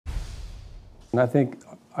And I think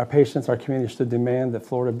our patients, our community should demand that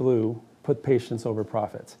Florida Blue put patients over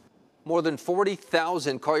profits. More than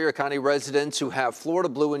 40,000 Collier County residents who have Florida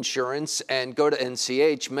Blue insurance and go to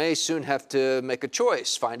NCH may soon have to make a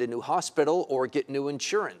choice, find a new hospital or get new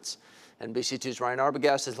insurance. NBC2's Ryan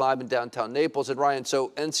Arbogast is live in downtown Naples. And Ryan, so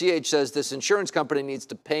NCH says this insurance company needs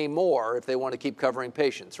to pay more if they want to keep covering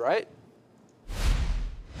patients, right?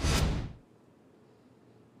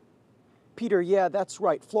 Peter, yeah, that's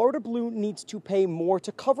right. Florida Blue needs to pay more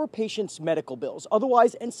to cover patients' medical bills.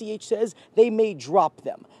 Otherwise, NCH says they may drop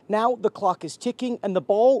them. Now the clock is ticking and the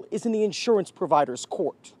ball is in the insurance provider's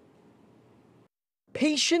court.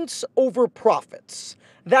 Patients over profits.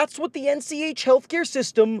 That's what the NCH healthcare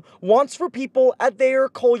system wants for people at their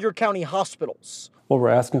Collier County hospitals. What we're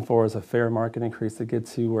asking for is a fair market increase to get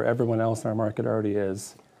to where everyone else in our market already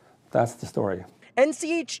is. That's the story.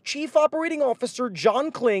 NCH Chief Operating Officer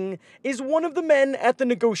John Kling is one of the men at the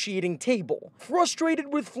negotiating table,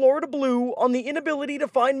 frustrated with Florida Blue on the inability to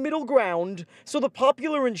find middle ground so the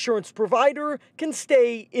popular insurance provider can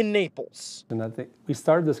stay in Naples. And I think we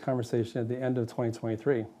started this conversation at the end of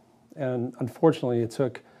 2023, and unfortunately it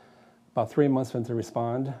took about 3 months for them to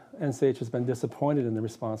respond. NCH has been disappointed in the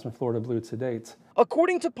response from Florida Blue to date.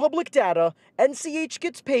 According to public data, NCH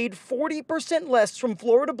gets paid 40% less from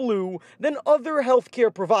Florida Blue than other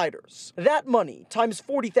healthcare providers. That money, times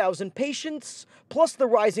 40,000 patients, plus the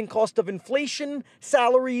rising cost of inflation,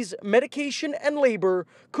 salaries, medication, and labor,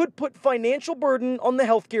 could put financial burden on the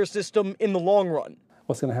healthcare system in the long run.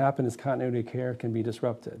 What's going to happen is continuity of care can be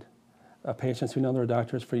disrupted. Patients who know their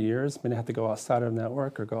doctors for years may have to go outside of the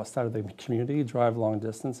network or go outside of the community, drive long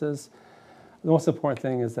distances. The most important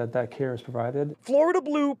thing is that that care is provided. Florida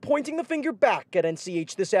Blue pointing the finger back at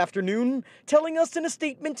NCH this afternoon, telling us in a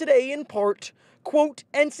statement today in part, quote,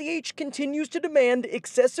 NCH continues to demand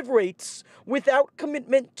excessive rates without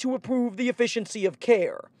commitment to improve the efficiency of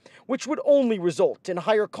care, which would only result in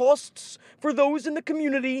higher costs for those in the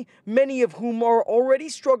community, many of whom are already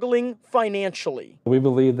struggling financially. We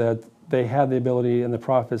believe that they have the ability and the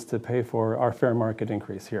profits to pay for our fair market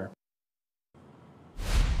increase here.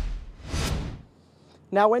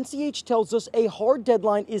 Now, NCH tells us a hard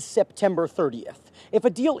deadline is September 30th. If a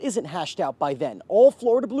deal isn't hashed out by then, all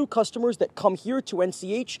Florida Blue customers that come here to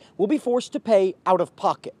NCH will be forced to pay out of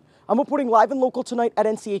pocket. I'm reporting live and local tonight at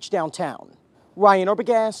NCH downtown. Ryan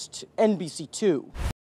Arbogast, NBC2.